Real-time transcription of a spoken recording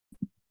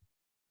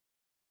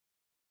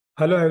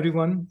Hello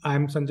everyone, I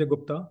am Sanjay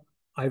Gupta.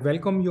 I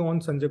welcome you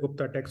on Sanjay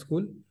Gupta Tech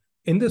School.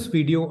 In this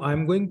video, I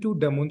am going to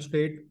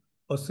demonstrate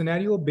a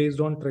scenario based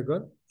on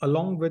trigger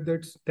along with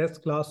its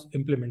test class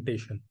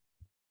implementation.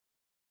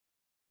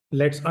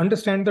 Let's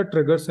understand the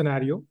trigger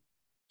scenario.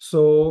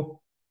 So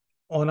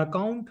on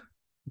account,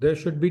 there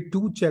should be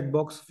two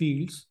checkbox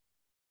fields.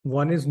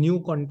 One is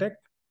new contact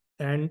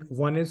and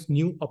one is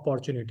new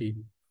opportunity.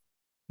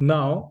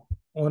 Now,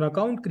 on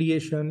account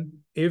creation,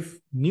 if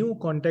new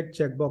contact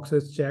checkbox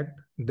is checked,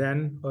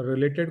 then a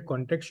related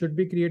contact should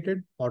be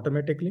created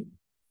automatically.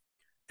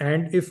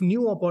 And if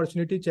new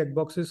opportunity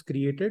checkbox is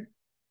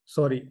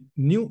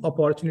new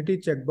opportunity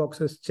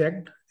checkbox is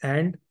checked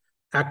and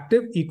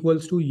active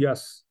equals to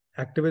yes,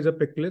 active is a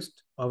pick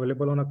list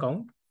available on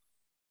account,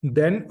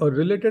 then a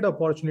related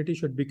opportunity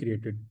should be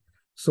created.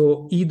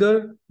 So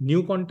either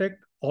new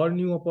contact or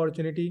new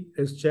opportunity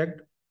is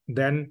checked,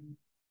 then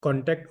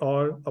contact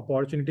or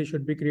opportunity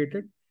should be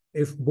created.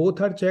 If both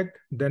are checked,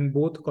 then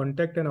both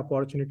contact and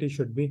opportunity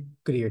should be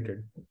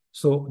created.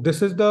 So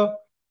this is the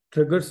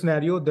trigger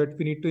scenario that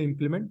we need to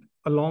implement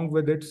along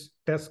with its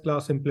test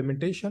class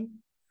implementation.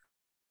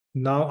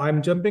 Now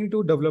I'm jumping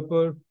to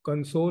developer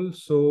console.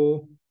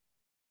 So,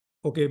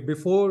 okay,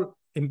 before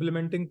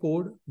implementing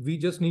code, we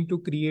just need to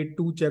create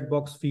two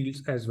checkbox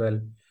fields as well.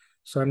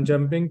 So I'm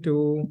jumping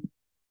to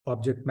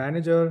object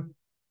manager,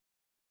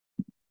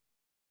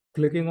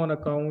 clicking on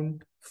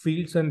account,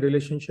 fields and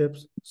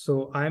relationships.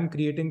 So I'm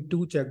creating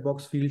two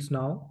checkbox fields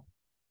now.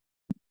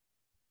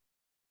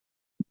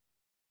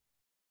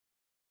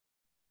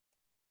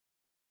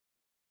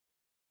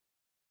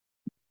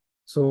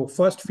 So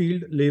first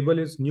field label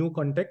is new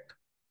contact.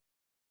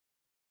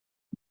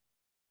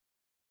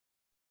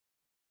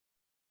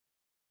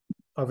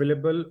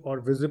 Available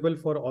or visible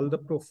for all the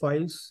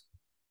profiles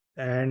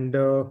and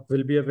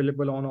will be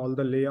available on all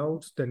the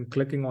layouts. Then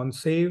clicking on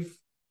save.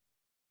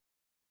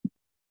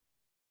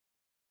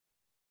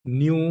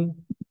 New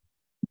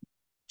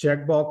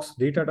checkbox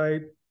data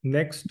type.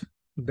 Next,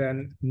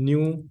 then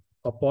new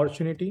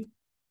opportunity.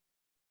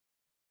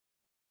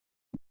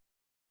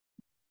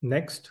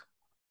 Next,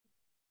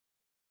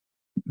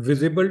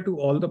 visible to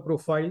all the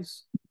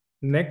profiles.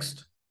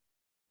 Next,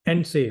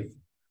 and save.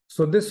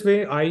 So this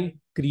way I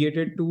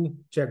created two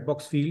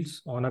checkbox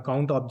fields on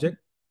account object.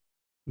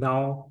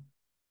 Now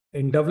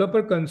in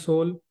developer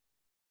console,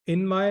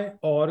 in my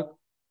org,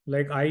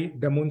 like I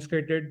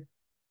demonstrated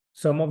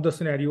some of the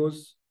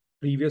scenarios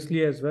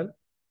previously as well.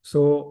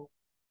 So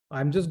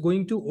I'm just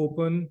going to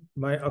open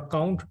my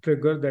account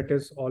trigger that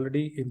is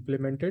already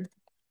implemented,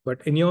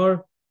 but in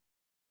your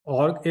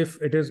org,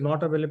 if it is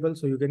not available,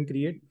 so you can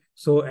create.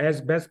 So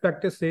as best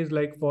practice says,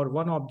 like for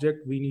one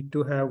object, we need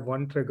to have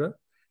one trigger.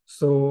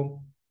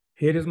 So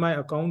here is my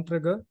account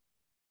trigger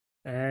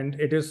and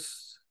it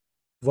is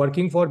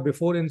working for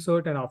before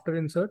insert and after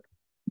insert.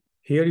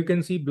 Here you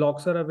can see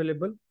blocks are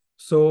available.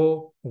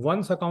 So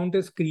once account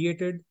is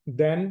created,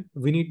 then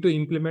we need to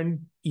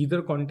implement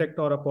either contact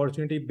or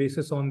opportunity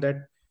basis on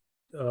that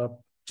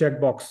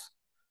checkbox.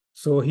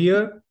 So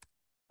here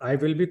I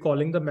will be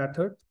calling the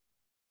method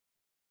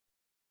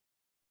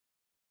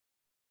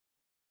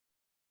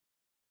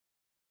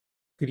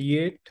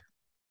create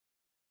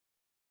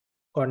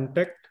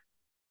contact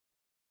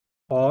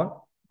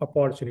or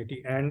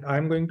opportunity, and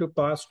I'm going to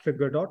pass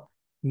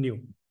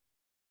trigger.new.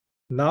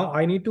 Now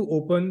I need to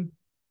open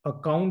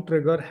account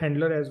trigger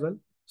handler as well.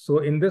 So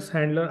in this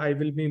handler, I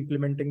will be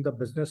implementing the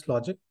business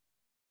logic.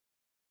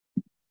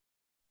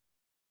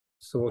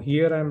 So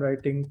here I'm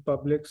writing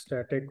public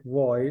static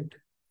void,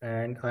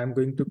 and I'm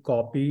going to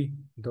copy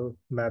the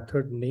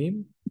method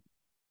name,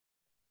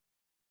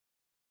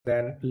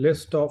 then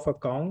list of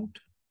account,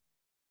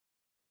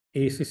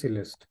 ACC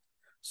list.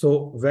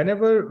 So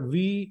whenever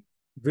we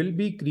will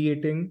be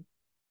creating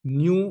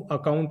new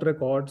account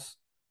records,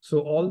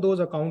 so all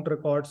those account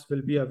records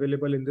will be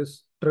available in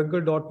this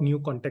trigger.new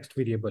context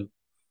variable.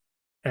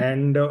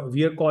 And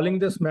we are calling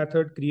this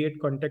method create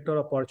contact or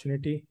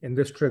opportunity in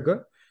this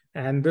trigger.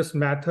 And this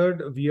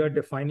method we are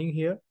defining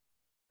here.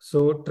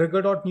 So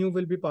trigger.new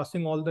will be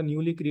passing all the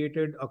newly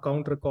created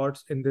account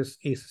records in this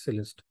ACC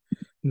list.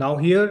 Now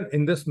here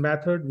in this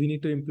method, we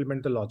need to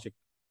implement the logic.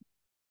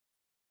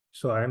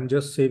 So I'm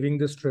just saving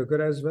this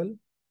trigger as well.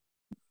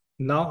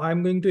 Now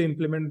I'm going to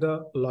implement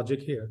the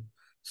logic here.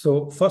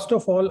 So first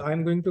of all,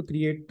 I'm going to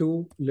create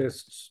two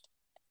lists.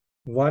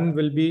 One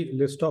will be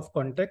list of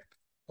contact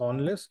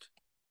on list.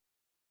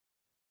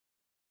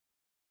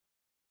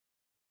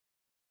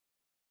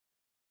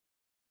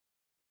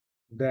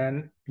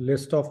 Then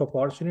list of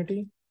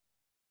opportunity.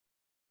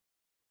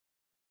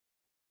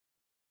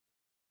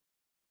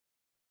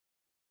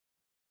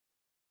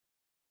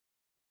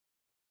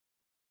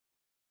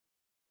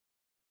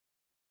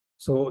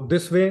 So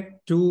this way,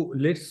 two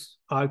lists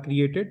are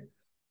created.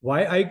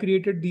 Why I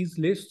created these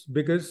lists?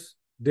 Because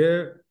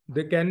there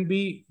can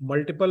be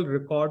multiple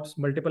records,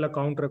 multiple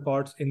account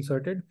records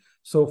inserted.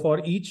 So for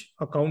each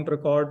account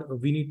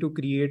record, we need to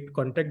create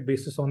contact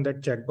basis on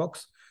that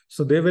checkbox.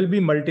 So there will be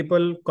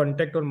multiple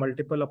contact or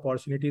multiple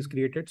opportunities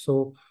created.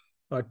 So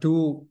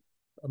to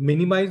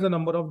minimize the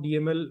number of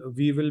DML,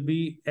 we will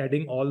be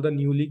adding all the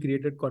newly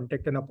created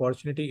contact and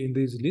opportunity in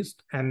this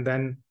list. And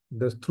then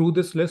through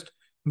this list,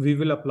 we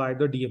will apply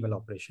the DML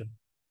operation.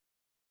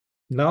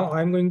 Now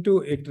I'm going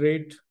to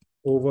iterate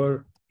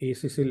over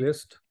ACC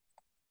list.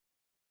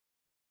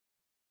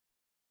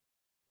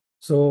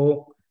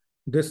 So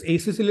this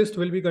ACC list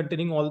will be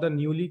containing all the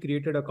newly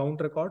created account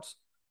records.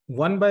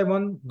 One by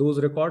one, those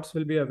records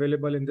will be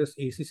available in this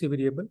ACC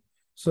variable.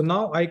 So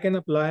now I can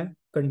apply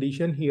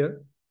condition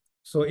here.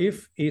 So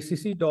if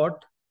ACC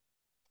dot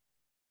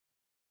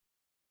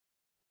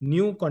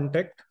new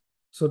contact,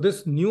 so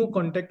this new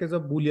contact is a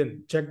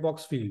Boolean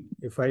checkbox field.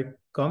 If I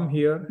come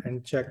here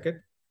and check it,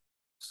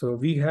 so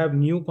we have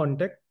new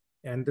contact,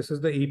 and this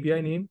is the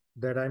API name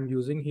that I'm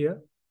using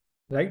here,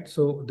 right?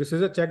 So this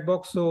is a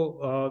checkbox.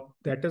 So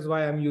that is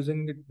why I'm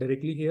using it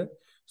directly here.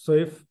 So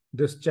if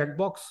this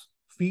checkbox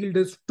field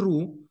is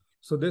true,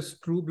 so this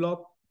true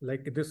block,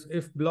 like this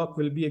if block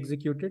will be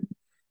executed,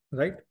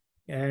 right?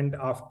 And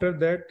after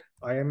that,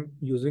 I am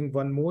using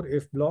one more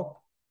if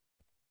block.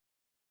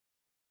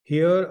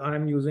 Here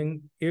I'm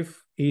using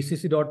if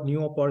ACC dot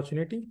new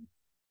opportunity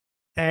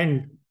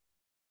and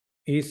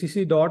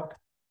ACC dot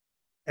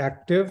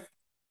active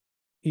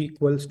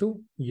equals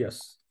to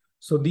yes.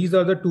 So these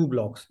are the two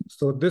blocks.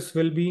 So this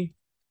will be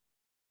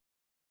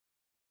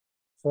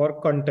for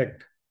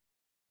contact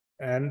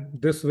and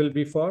this will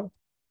be for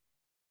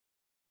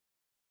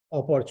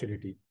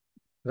opportunity,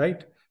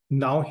 right?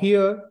 Now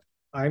here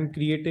I'm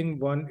creating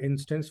one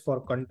instance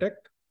for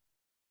contact.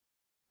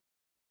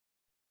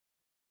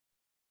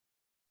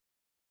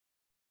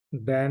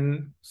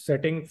 Then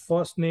setting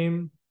first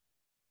name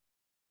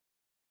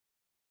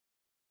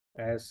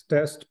as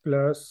test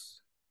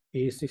plus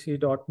ACC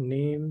dot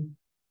name,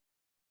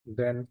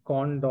 then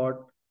con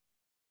dot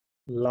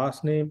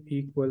last name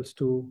equals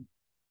to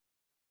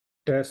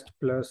test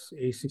plus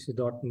ACC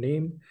dot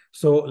name.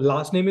 So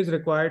last name is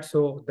required,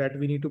 so that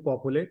we need to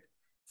populate.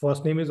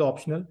 First name is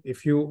optional.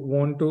 If you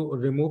want to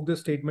remove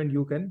this statement,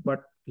 you can,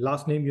 but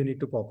last name you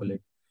need to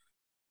populate.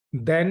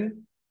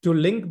 Then to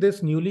link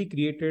this newly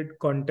created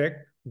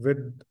contact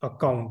with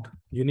account,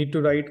 you need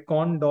to write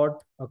con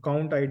dot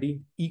account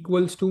ID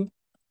equals to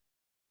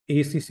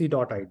ACC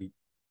dot ID.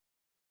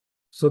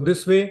 So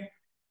this way,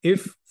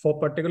 if for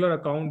particular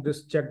account,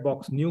 this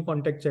checkbox, new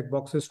contact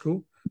checkbox is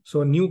true,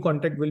 so a new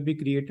contact will be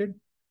created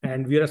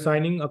and we are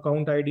assigning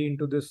account ID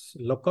into this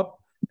lookup.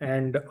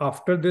 And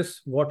after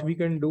this, what we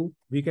can do,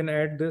 we can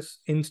add this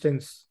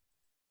instance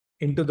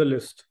into the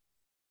list.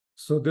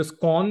 So this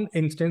con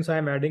instance I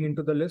am adding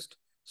into the list.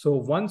 So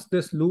once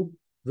this loop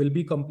will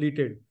be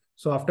completed,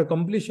 so after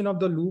completion of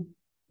the loop,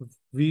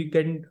 we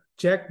can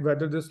check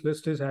whether this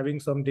list is having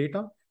some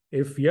data.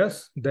 If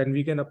yes, then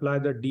we can apply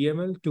the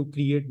DML to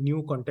create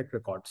new contact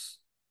records.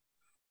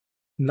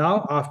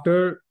 Now,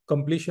 after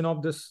completion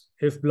of this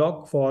if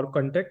block for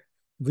contact,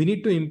 we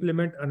need to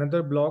implement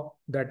another block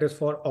that is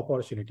for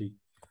opportunity.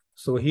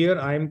 So here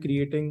I am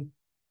creating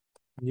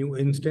new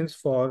instance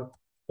for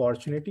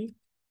opportunity.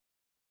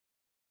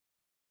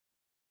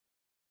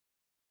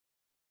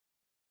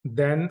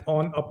 Then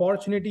on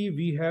opportunity,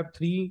 we have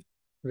three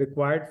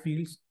required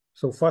fields.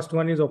 So first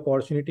one is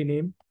opportunity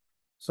name.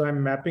 So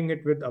I'm mapping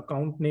it with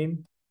account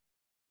name,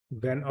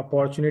 then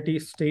opportunity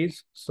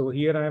stage. So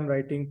here I am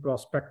writing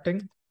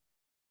prospecting,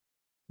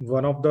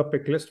 one of the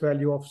pick list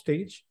value of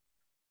stage,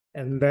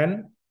 and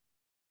then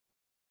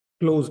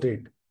close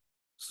date.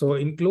 So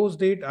in close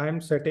date, I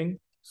am setting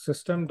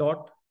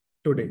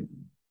system.today.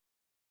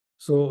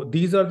 So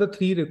these are the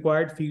three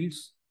required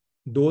fields.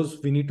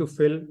 Those we need to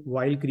fill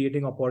while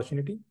creating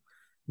opportunity.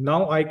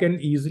 Now I can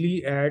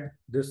easily add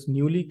this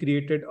newly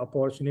created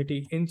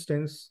opportunity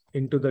instance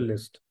into the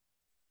list.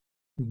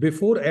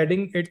 Before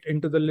adding it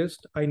into the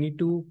list, I need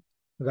to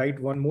write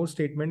one more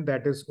statement,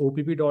 that is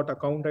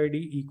opp.accountID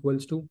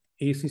equals to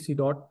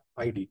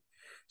acc.id.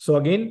 So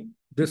again,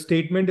 this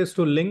statement is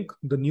to link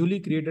the newly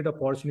created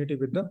opportunity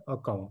with the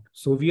account.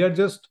 So we are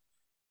just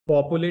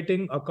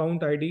populating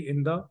account ID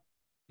in the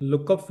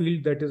lookup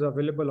field that is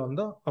available on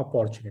the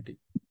opportunity.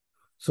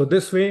 So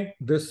this way,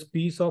 this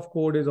piece of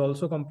code is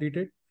also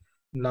completed.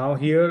 Now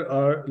here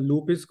our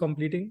loop is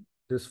completing.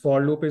 This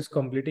for loop is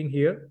completing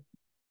here.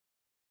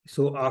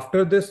 So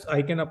after this,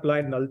 I can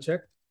apply null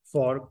check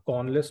for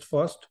con list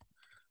first.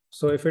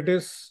 So if it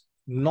is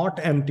not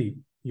empty,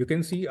 you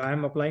can see I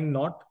am applying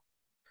not.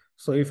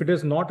 So if it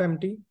is not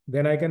empty,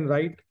 then I can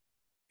write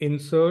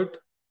insert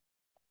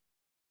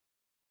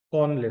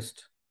con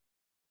list.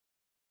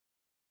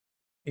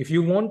 If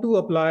you want to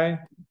apply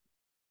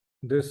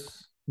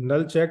this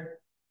null check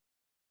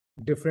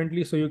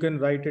differently, so you can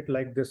write it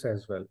like this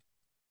as well.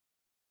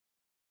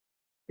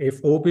 If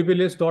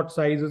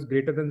opplist.size is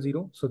greater than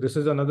 0, so this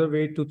is another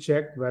way to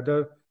check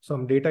whether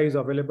some data is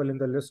available in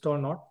the list or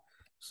not.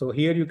 So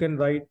here you can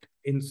write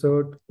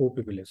insert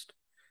opplist.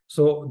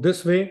 So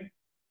this way,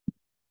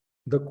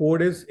 the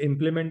code is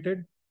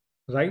implemented,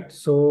 right?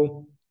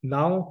 So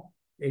now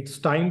it's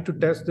time to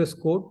test this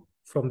code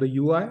from the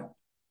UI.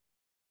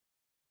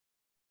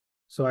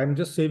 So I'm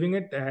just saving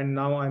it and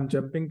now I'm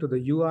jumping to the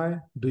UI,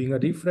 doing a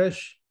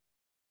refresh.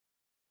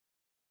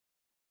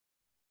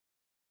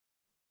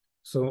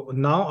 So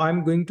now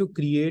I'm going to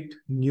create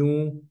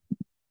new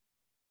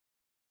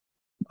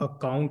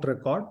account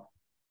record.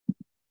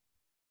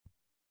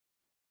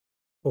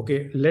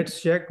 Okay, let's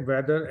check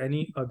whether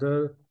any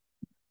other.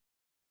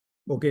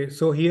 Okay,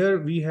 so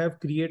here we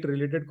have create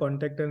related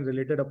contact and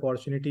related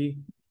opportunity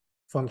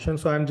function.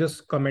 So I'm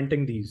just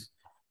commenting these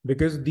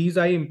because these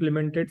I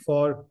implemented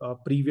for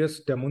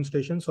previous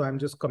demonstration. So I'm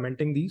just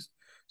commenting these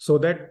so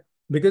that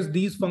because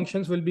these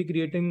functions will be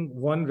creating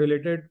one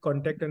related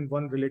contact and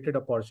one related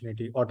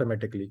opportunity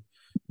automatically.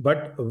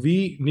 But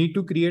we need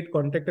to create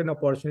contact and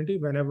opportunity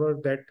whenever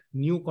that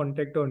new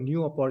contact or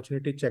new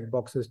opportunity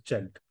checkbox is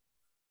checked.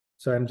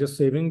 So I'm just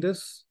saving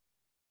this.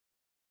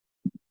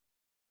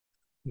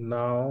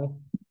 Now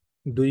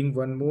doing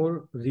one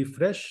more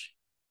refresh.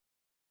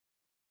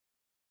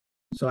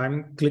 So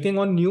I'm clicking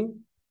on new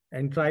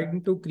and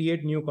trying to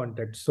create new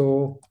contact.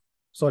 So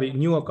sorry,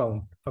 new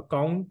account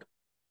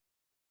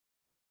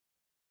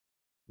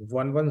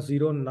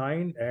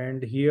 1109.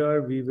 And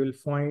here we will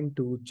find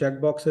two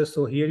checkboxes.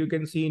 So here you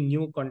can see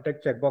new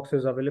contact checkbox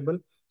is available.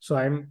 So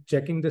I'm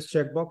checking this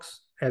checkbox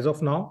as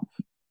of now,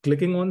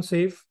 clicking on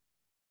save.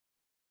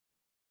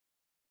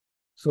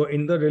 So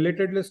in the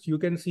related list, you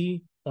can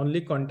see only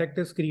contact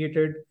is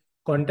created.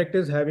 Contact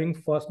is having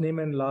first name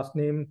and last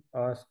name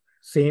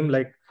same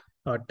like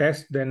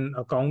test, then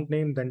account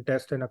name, then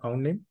test and account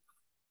name,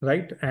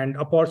 right? And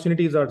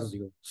opportunities are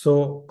 0.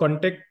 So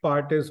contact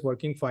part is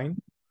working fine.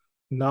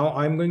 Now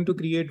I'm going to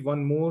create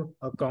one more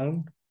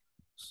account.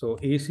 So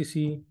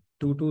ACC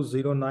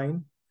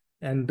 2209.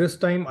 And this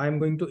time I'm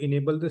going to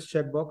enable this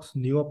checkbox,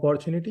 new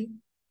opportunity.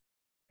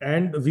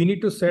 And we need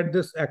to set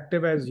this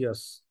active as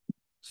yes,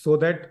 so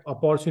that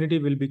opportunity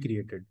will be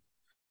created.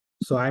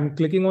 So I'm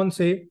clicking on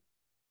save.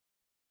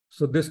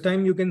 So this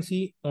time you can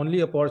see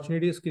only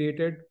opportunity is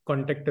created,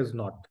 contact is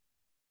not.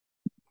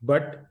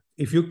 But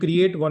if you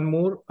create one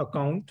more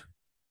account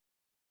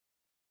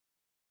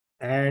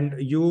and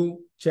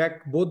you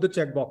check both the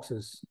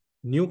checkboxes,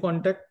 new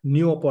contact,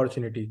 new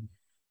opportunity,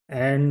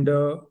 and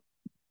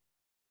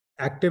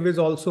active is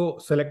also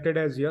selected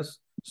as yes.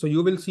 So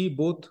you will see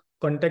both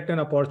contact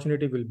and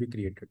opportunity will be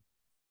created.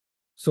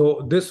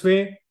 So this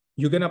way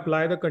you can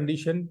apply the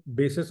condition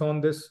basis on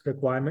this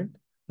requirement,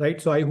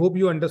 right? So I hope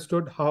you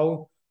understood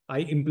how I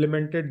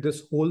implemented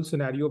this whole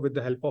scenario with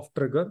the help of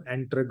trigger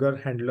and trigger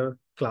handler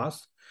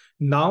class.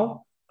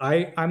 Now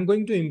I'm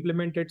going to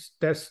implement its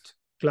test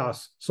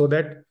class so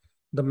that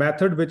the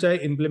method which I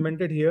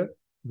implemented here,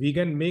 we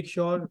can make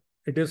sure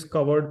it is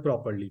covered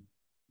properly,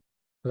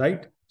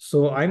 right?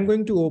 So I'm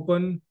going to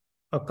open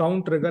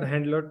account trigger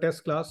handler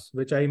test class,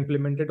 which I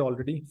implemented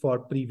already for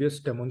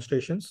previous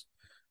demonstrations.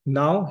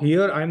 Now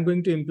here I'm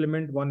going to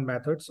implement one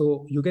method.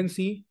 So you can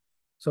see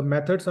some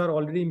methods are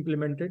already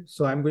implemented.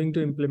 So I'm going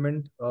to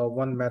implement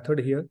one method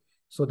here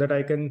so that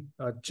I can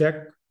check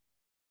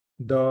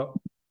the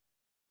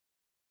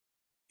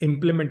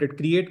implemented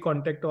create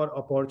contact or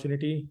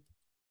opportunity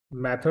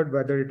method,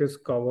 whether it is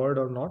covered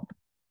or not.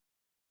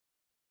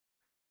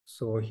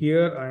 So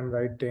here I'm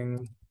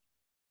writing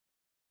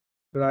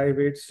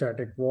private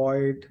static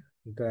void,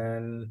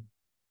 then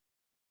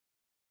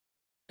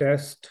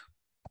test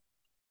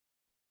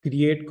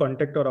create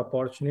contact or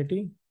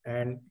opportunity.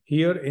 And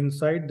here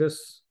inside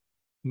this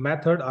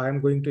method, I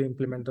am going to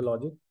implement the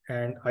logic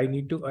and I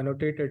need to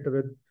annotate it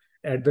with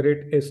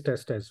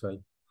 @istest as well.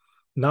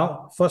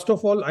 Now, first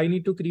of all, I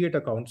need to create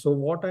account. So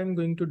what I'm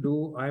going to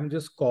do, I'm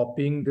just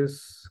copying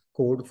this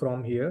code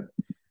from here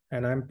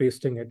and I'm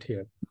pasting it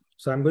here.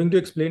 So I'm going to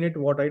explain it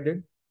what I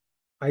did.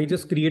 I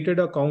just created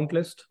a count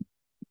list,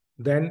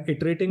 then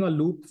iterating a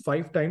loop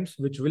 5 times,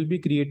 which will be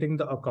creating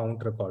the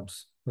account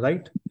records,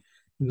 right?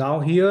 Now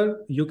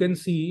here you can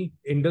see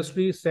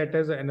industry set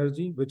as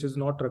energy, which is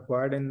not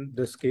required in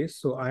this case.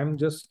 So I'm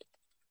just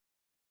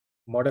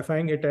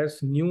modifying it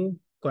as new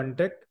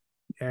contact.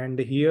 And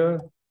here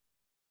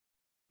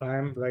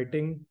I'm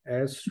writing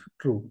as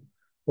true.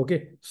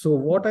 Okay, so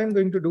what I'm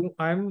going to do,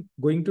 I'm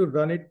going to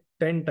run it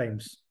 10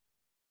 times.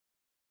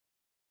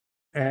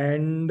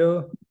 And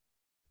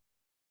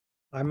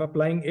I'm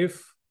applying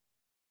if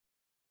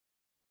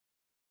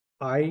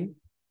I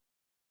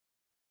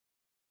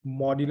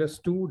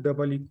modulus 2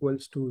 double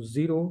equals to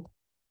 0,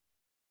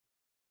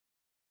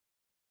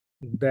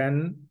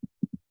 then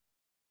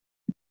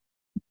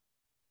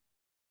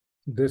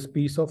this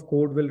piece of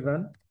code will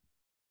run.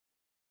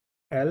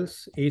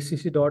 Else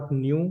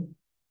acc.new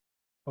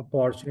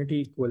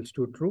opportunity equals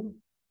to true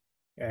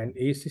and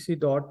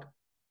acc.active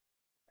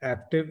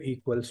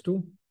equals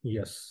to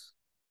yes.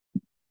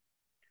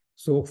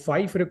 So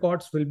 5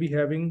 records will be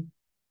having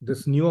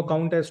this new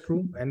account as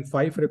true and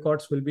 5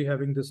 records will be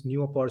having this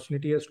new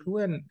opportunity as true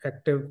and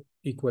active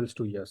equals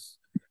to yes,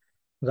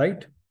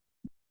 right?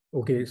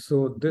 Okay,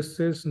 so this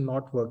is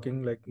not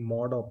working, like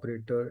mod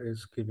operator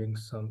is giving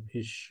some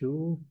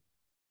issue.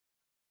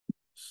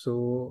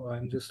 So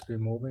I'm just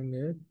removing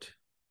it.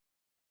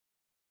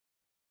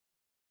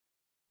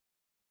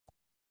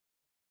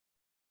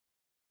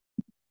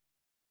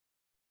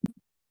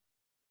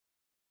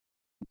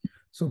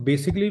 So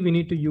basically we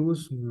need to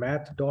use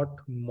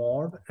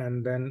math.mod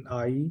and then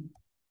I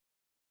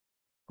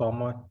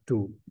comma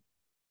 2.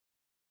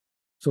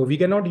 So we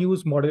cannot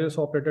use modulus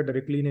operator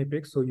directly in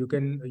Apex. So you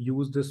can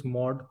use this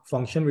mod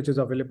function, which is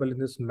available in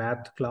this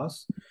math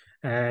class.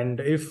 And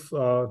if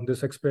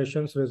this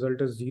expression's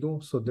result is 0,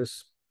 so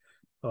this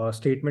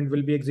statement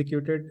will be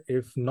executed.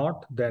 If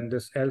not, then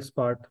this else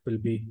part will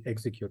be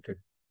executed.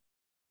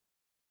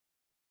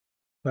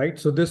 Right.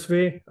 So this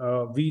way,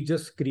 we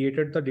just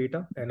created the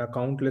data and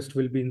account list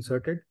will be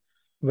inserted.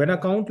 When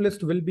account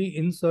list will be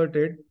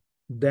inserted,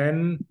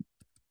 then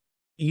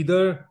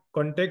either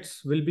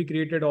contexts will be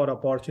created or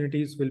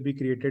opportunities will be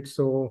created.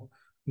 So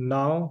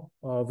now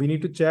we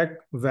need to check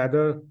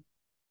whether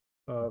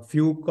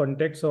few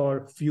contexts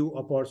or few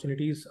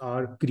opportunities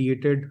are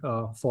created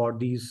for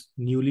these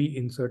newly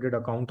inserted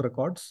account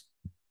records.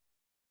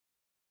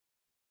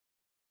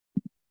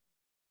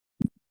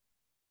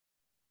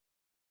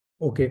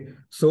 Okay,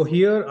 so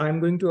here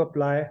I'm going to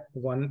apply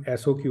one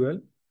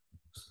SOQL.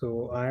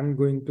 So I'm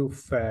going to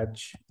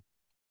fetch,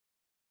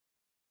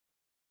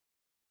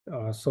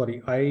 I'm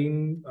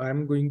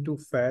going to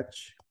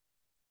fetch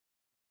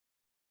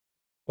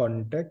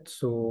contact.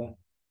 So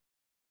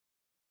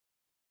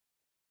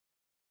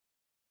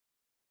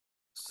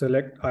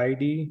select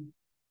ID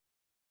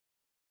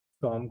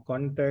from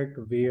contact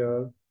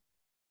where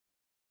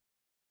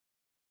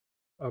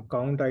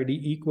account ID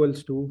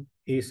equals to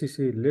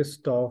ACC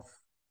list of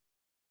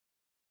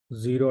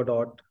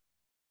 0.id.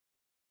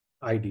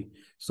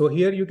 So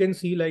here you can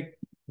see like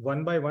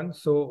one by one.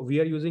 So we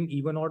are using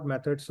even odd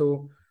method.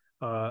 So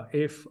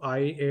if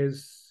I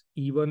is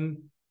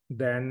even,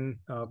 then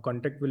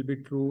contact will be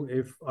true.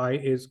 If I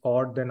is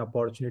odd, then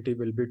opportunity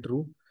will be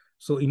true.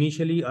 So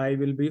initially I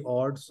will be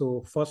odd.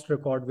 So first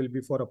record will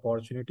be for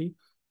opportunity.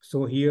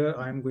 So here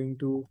I'm going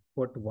to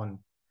put 1.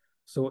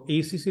 So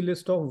ACC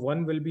list of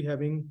 1 will be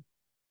having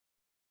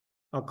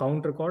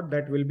account record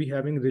that will be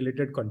having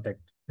related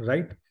contact,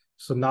 right?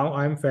 So now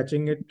I'm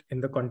fetching it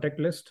in the contact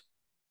list.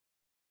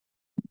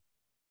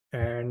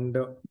 And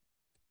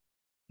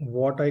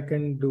what I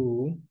can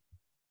do,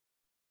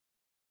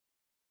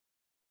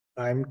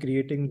 I'm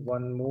creating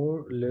one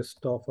more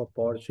list of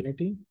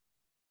opportunity.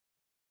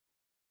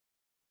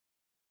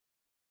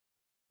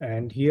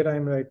 And here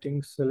I'm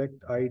writing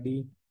select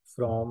ID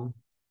from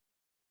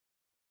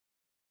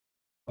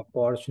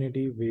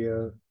opportunity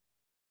where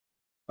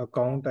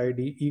account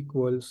ID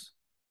equals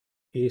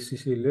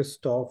ACC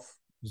list of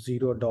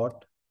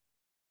 0.id,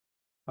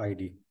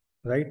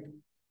 right?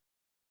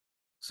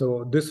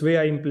 So this way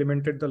I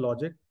implemented the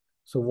logic.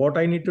 So what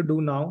I need to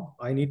do now,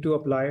 I need to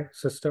apply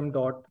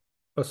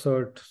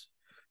system.assert.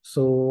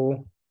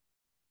 So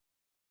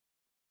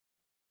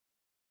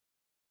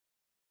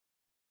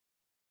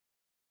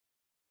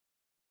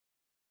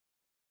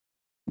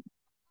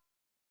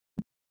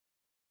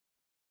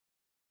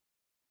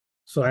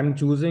I'm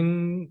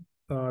choosing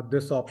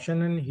this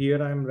option, and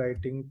here I'm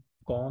writing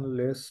con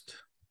list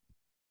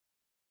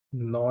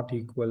not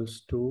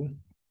equals to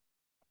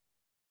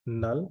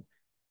null.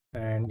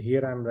 And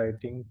here I'm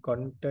writing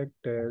contact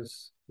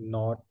is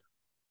not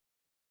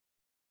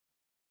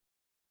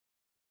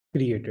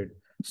created.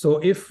 So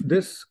if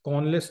this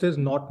con list is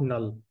not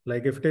null,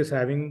 like if it is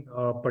having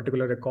a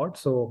particular record,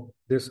 so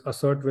this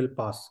assert will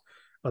pass.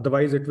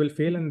 Otherwise it will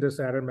fail and this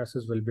error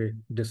message will be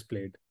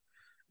displayed.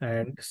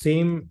 And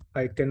same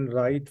I can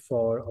write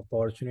for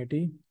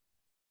opportunity.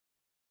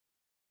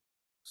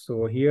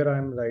 So here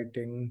I'm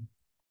writing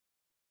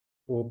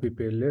OPP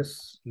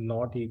list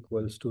not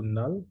equals to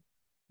null.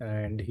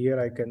 And here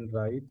I can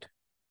write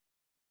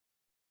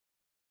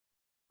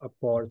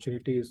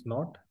opportunity is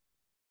not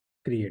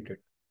created.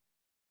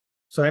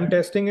 So I'm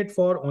testing it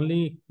for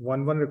only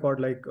one record,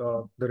 like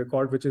the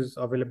record which is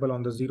available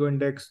on the 0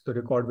 index, the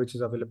record which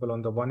is available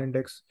on the 1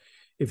 index.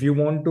 If you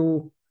want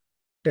to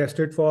test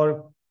it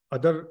for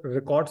other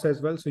records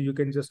as well, so you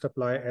can just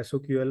apply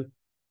SOQL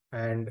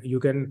and you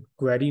can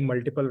query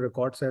multiple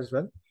records as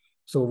well.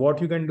 So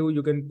what you can do,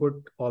 you can put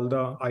all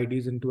the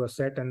IDs into a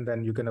set and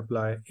then you can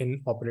apply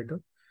in operator.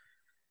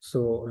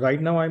 So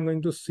right now I'm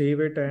going to save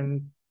it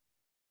and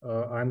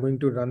I'm going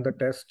to run the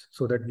test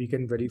so that we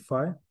can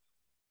verify.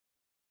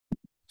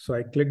 So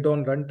I clicked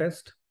on run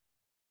test.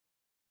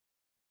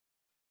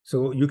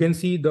 So you can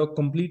see the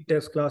complete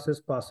test class is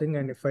passing.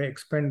 And if I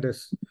expand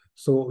this,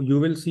 so you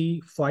will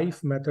see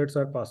 5 methods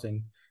are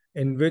passing,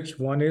 in which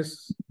one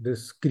is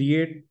this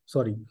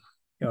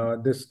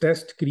this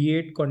test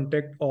create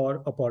contact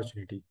or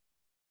opportunity,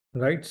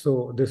 right?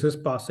 So this is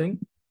passing.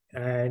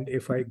 And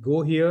if I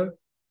go here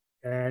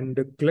and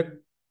click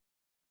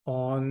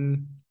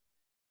on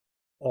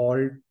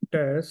all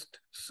test,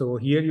 so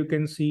here you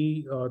can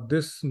see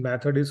this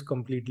method is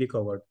completely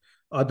covered.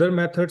 Other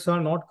methods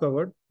are not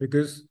covered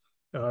because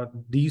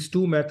these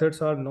 2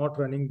 methods are not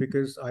running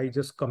because I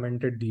just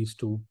commented these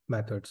 2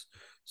 methods.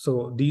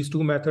 So these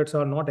 2 methods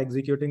are not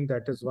executing.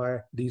 That is why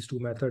these 2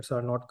 methods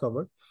are not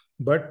covered.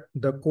 But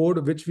the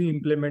code which we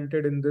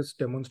implemented in this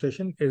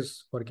demonstration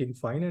is working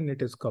fine and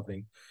it is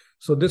covering.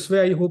 So this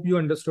way, I hope you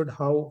understood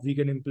how we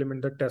can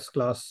implement the test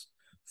class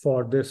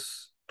for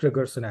this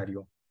trigger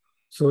scenario.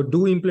 So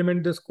do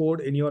implement this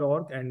code in your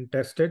org and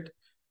test it.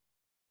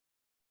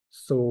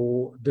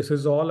 So this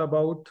is all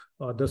about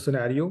the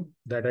scenario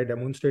that I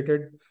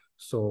demonstrated.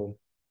 So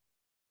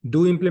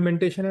do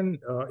implementation, and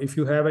if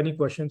you have any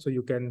questions, so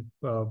you can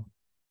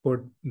put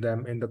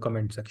them in the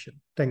comment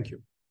section. Thank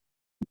you.